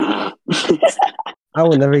I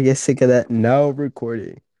will never get sick of that. Now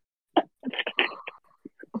recording.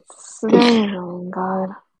 It's very annoying, God.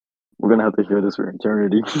 We're gonna have to hear this for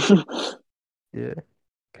eternity. Yeah.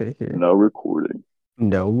 Okay, here. No recording.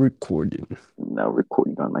 No recording. No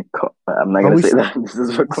recording on my car. I'm not Are gonna we say st- that. This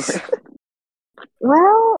is recording.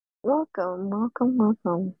 Well, welcome.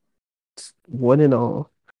 One and all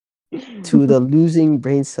to the Losing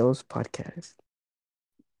Brain Cells podcast.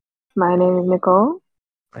 My name is Nicole,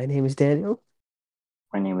 My name is Daniel.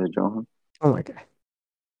 My name is Johan. Oh my god.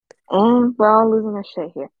 and we're all losing our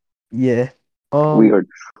shit here. Yeah. We are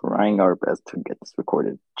trying our best to get this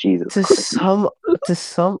recorded. Jesus to Christ.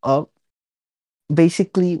 sum up,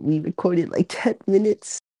 basically we recorded like 10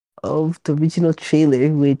 minutes of the original trailer,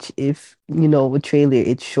 which if you know a trailer,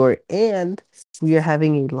 it's short, and we are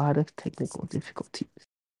having a lot of technical difficulties.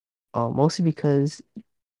 Mostly because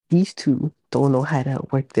these two don't know how to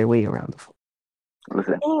work their way around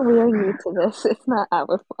Listen, And we are new to this. It's not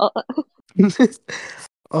our fault. the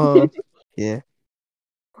phone. Yeah.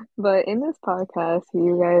 But in this podcast,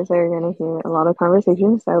 you guys are gonna hear a lot of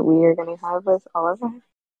conversations that we are gonna have with all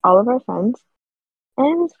of our friends.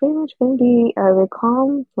 And it's pretty much gonna be either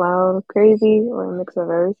calm, loud, crazy, or a mix of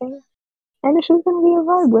everything. And it's just gonna be a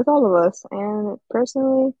vibe with all of us. And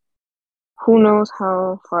personally, who knows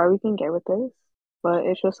how far we can get with this, but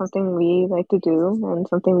it's just something we like to do and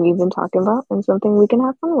something we've been talking about and something we can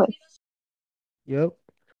have fun with. Yep.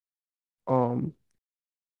 Um,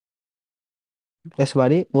 that's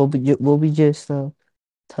about it. We'll be just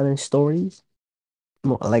telling stories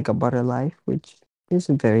more like about our life, which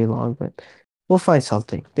isn't very long, but we'll find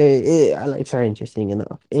something. I like very interesting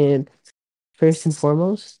enough. And first and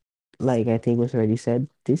foremost, like I think was already said,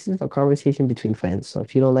 this is a conversation between friends. So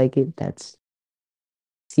if you don't like it, that's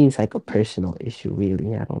seems like a personal issue,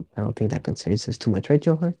 really. I don't think that concerns us too much, right,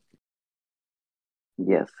 Johan?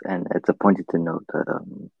 yes, and it's appointed to note that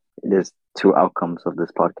there's two outcomes of this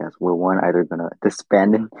podcast. We're one either gonna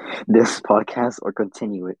disband this podcast or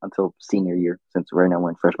continue it until senior year, since right now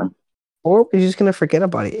we're in freshman. Or we're just gonna forget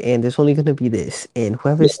about it, and there's only gonna be this, and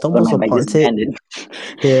whoever Yeah, we stumbles might make upon this it, banded.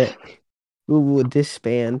 yeah, we will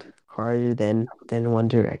disband harder than One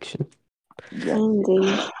Direction Yeah.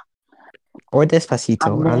 Indeed. or I Despacito.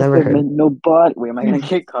 I've never never heard. made no butt. Wait, am I gonna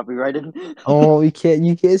get copyrighted? Oh, you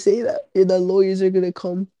can't say that. And the lawyers are gonna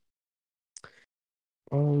come.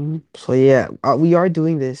 So yeah, we are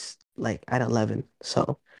doing this like at 11.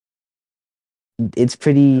 So it's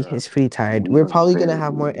pretty tired. We We're are probably gonna very.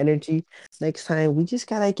 have more energy next time. We just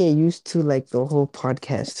gotta get used to like the whole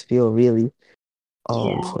podcast feel, really.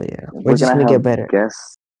 Yeah. So yeah, we're We're just gonna gonna get have better.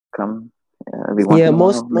 guests come every once Yeah, in a while,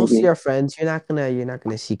 most of maybe. your friends, you're not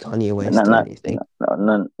gonna see Kanye Not West or not anything.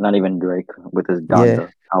 not even Drake with his Yeah.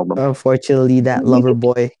 Donda album. Unfortunately, that lover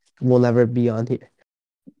boy will never be on here.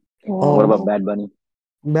 What Um, about Wow. Bad Bunny?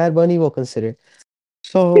 Bad Bunny will consider.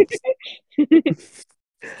 So,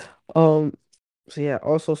 um, so yeah,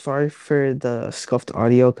 also sorry for the scuffed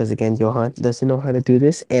audio because again, Johan doesn't know how to do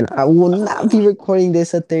this, and I will not be recording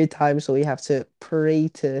this a third time, so we have to pray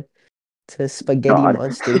to Spaghetti God,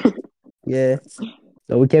 Monster. Yeah.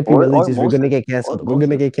 No, we can't be or religious. We're gonna Moses, get or canceled. We're gonna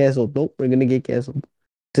Moses get canceled. Nope, we're gonna get canceled.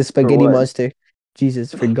 To for Spaghetti what? Monster.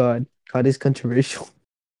 Jesus, for God. God is controversial.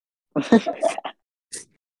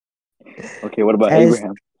 Okay, what about As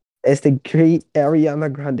Abraham? as the great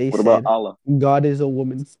Ariana Grande What about said, Allah? God is a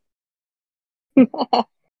woman.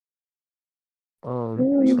 So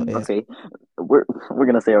yeah. Okay, we're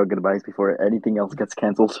gonna say our goodbyes before anything else gets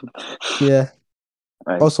canceled. Yeah.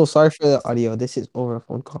 All right, Also, sorry for the audio. This is over a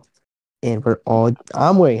phone call. And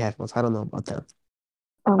I'm wearing headphones. I don't know about them.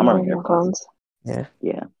 I'm I'm wearing wearing headphones. headphones.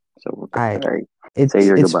 Yeah. Yeah, so we're good. All right. All right, say It's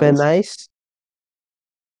your it's been goodbyes. nice.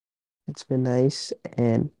 It's been nice.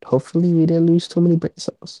 And hopefully we didn't lose too many brain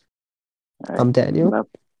cells. All right, I'm Daniel. bye.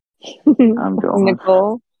 I'm Johan,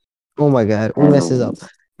 Nicole. Oh my God. Who messes and up?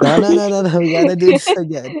 No, no, no, no, no. We gotta do this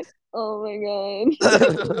again. Oh my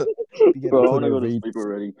God. We gotta bro, I put wanna our go to radio. sleep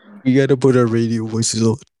already. We gotta put our radio voices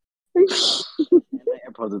on. And my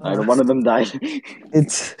AirPods died. Uh, One of them died.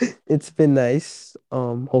 it's it's been nice.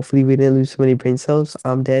 Hopefully we didn't lose so many brain cells.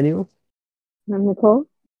 I'm Daniel. I'm Nicole.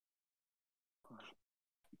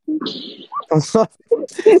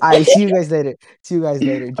 I see you guys later. See you guys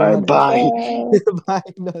later. All Johan right, has bye.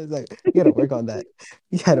 bye. No, it's like you gotta work on that.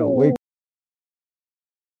 You gotta work.